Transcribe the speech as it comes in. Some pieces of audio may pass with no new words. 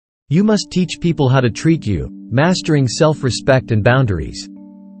You must teach people how to treat you, mastering self-respect and boundaries.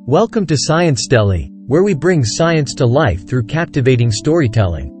 Welcome to Sciencetelly, where we bring science to life through captivating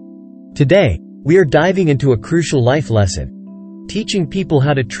storytelling. Today, we are diving into a crucial life lesson, teaching people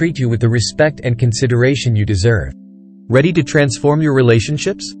how to treat you with the respect and consideration you deserve. Ready to transform your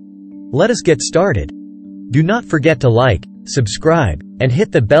relationships? Let us get started. Do not forget to like, subscribe, and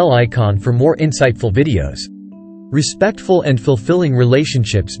hit the bell icon for more insightful videos. Respectful and fulfilling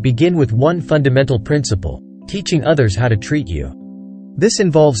relationships begin with one fundamental principle: teaching others how to treat you. This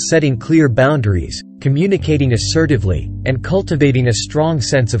involves setting clear boundaries, communicating assertively, and cultivating a strong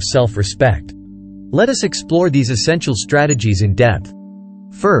sense of self-respect. Let us explore these essential strategies in depth.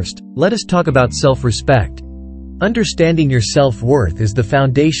 First, let us talk about self-respect. Understanding your self-worth is the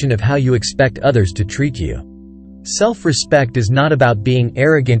foundation of how you expect others to treat you. Self-respect is not about being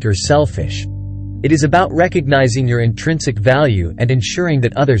arrogant or selfish. It is about recognizing your intrinsic value and ensuring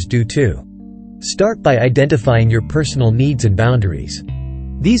that others do too. Start by identifying your personal needs and boundaries.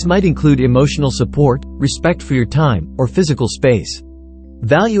 These might include emotional support, respect for your time, or physical space.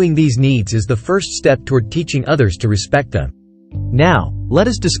 Valuing these needs is the first step toward teaching others to respect them. Now, let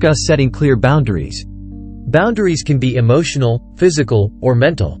us discuss setting clear boundaries. Boundaries can be emotional, physical, or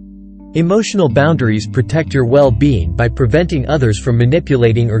mental. Emotional boundaries protect your well-being by preventing others from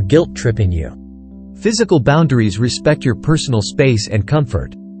manipulating or guilt-tripping you. Physical boundaries respect your personal space and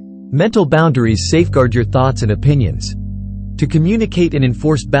comfort. Mental boundaries safeguard your thoughts and opinions. To communicate and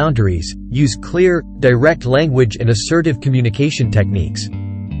enforce boundaries, use clear, direct language and assertive communication techniques.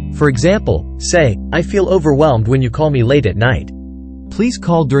 For example, say, "I feel overwhelmed when you call me late at night. Please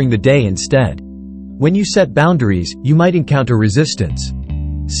call during the day instead." When you set boundaries, you might encounter resistance.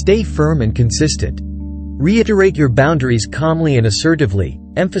 Stay firm and consistent. Reiterate your boundaries calmly and assertively,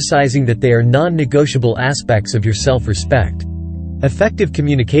 emphasizing that they are non-negotiable aspects of your self-respect. Effective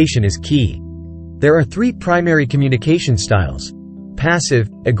communication is key. There are three primary communication styles: passive,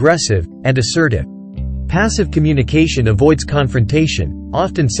 aggressive, and assertive. Passive communication avoids confrontation,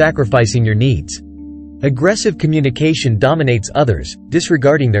 often sacrificing your needs. Aggressive communication dominates others,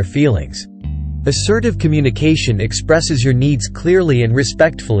 disregarding their feelings. Assertive communication expresses your needs clearly and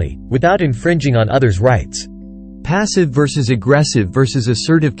respectfully, without infringing on others' rights. Passive versus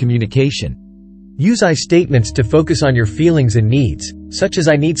assertive communication. Use I statements to focus on your feelings and needs, such as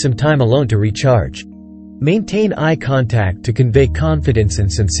 "I need some time alone to recharge." Maintain eye contact to convey confidence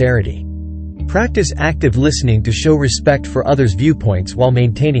and sincerity. Practice active listening to show respect for others' viewpoints while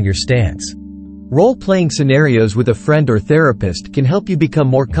maintaining your stance. Role-playing scenarios with a friend or therapist can help you become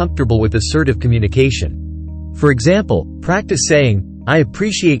more comfortable with assertive communication. For example, practice saying, "I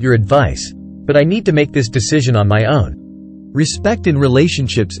appreciate your advice, but I need to make this decision on my own." Respect in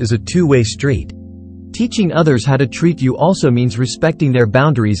relationships is a two-way street. Teaching others how to treat you also means respecting their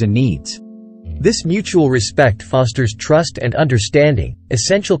boundaries and needs. This mutual respect fosters trust and understanding,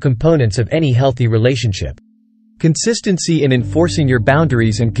 essential components of any healthy relationship. Consistency in enforcing your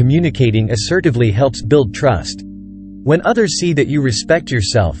boundaries and communicating assertively helps build trust. When others see that you respect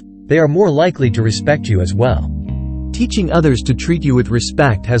yourself, they are more likely to respect you as well. Teaching others to treat you with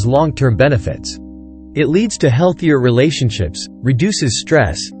respect has long-term benefits. It leads to healthier relationships, reduces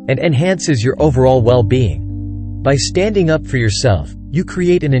stress, and enhances your overall well-being. By standing up for yourself, you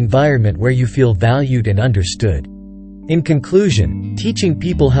create an environment where you feel valued and understood. In conclusion, teaching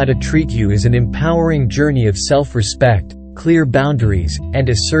people how to treat you is an empowering journey of self-respect, clear boundaries, and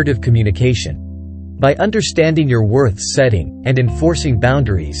assertive communication. By understanding your worth setting and enforcing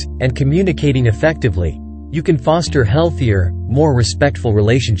boundaries and communicating effectively, you can foster healthier, more respectful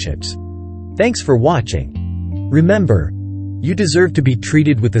relationships. Thanks for watching. Remember, you deserve to be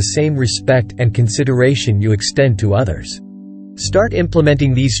treated with the same respect and consideration you extend to others. Start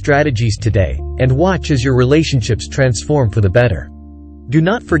implementing these strategies today, and watch as your relationships transform for the better. Do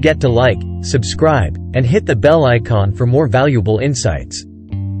not forget to like, subscribe, and hit the bell icon for more valuable insights.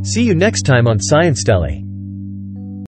 See you next time on Sciencetelly.